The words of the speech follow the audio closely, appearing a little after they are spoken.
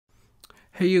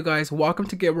Hey you guys, welcome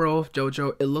to Get Real with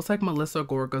JoJo. It looks like Melissa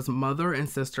Gorga's mother and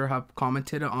sister have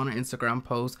commented on an Instagram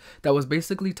post that was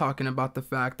basically talking about the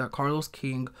fact that Carlos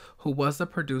King, who was the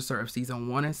producer of season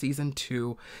 1 and season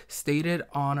 2, stated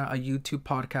on a YouTube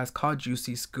podcast called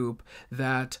Juicy Scoop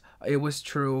that it was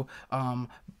true.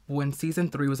 When season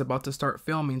 3 was about to start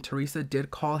filming, Teresa did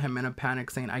call him in a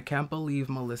panic saying, "I can't believe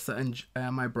Melissa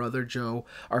and my brother Joe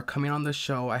are coming on the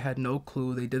show. I had no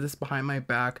clue. They did this behind my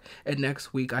back, and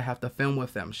next week I have to film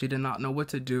with them." She did not know what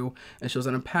to do, and she was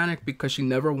in a panic because she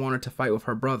never wanted to fight with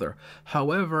her brother.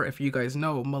 However, if you guys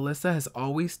know, Melissa has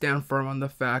always stand firm on the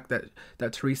fact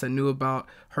that Teresa knew about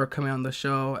her coming on the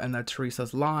show and that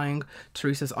Teresa's lying.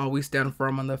 Teresa's always stand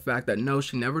firm on the fact that no,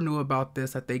 she never knew about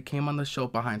this, that they came on the show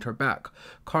behind her back.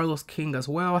 Carlos King as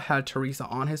well had Teresa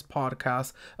on his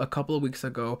podcast a couple of weeks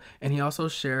ago, and he also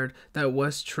shared that it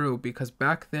was true because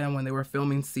back then when they were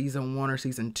filming season 1 or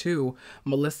season 2,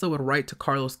 Melissa would write to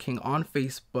Carlos King on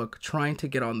Facebook trying to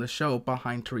get on the show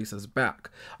behind Teresa's back.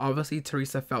 Obviously,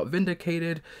 Teresa felt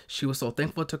vindicated. She was so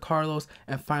thankful to Carlos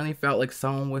and finally felt like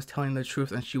someone was telling the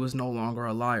truth and she was no longer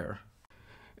a liar.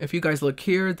 If you guys look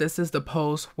here, this is the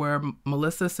post where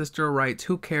Melissa's sister writes,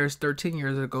 "Who cares 13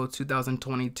 years ago,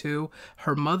 2022.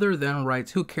 Her mother then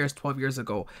writes, "Who cares 12 years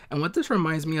ago." And what this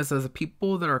reminds me is, as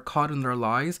people that are caught in their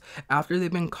lies, after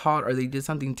they've been caught or they did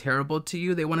something terrible to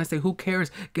you, they want to say, "Who cares?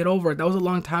 Get over it. That was a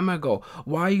long time ago.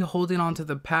 Why are you holding on to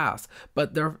the past?"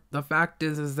 But the fact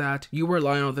is that you were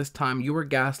lying all this time. You were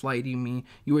gaslighting me.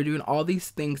 You were doing all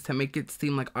these things to make it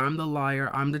seem like I'm the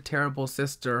liar, I'm the terrible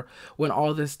sister, when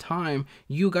all this time,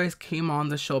 you guys came on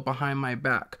the show behind my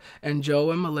back. And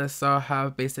Joe and Melissa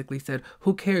have basically said,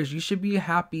 "Who cares? You should be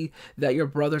happy that your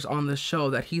brother's on the show,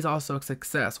 that he's also a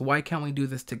success. Why can't we do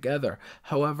this together?"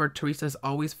 However, Teresa's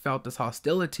always felt this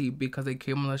hostility because they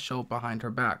came on the show behind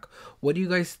her back. What do you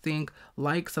guys think?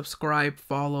 Like, subscribe,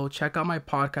 follow, check out my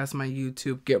podcast, my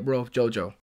YouTube, Get Real with JoJo.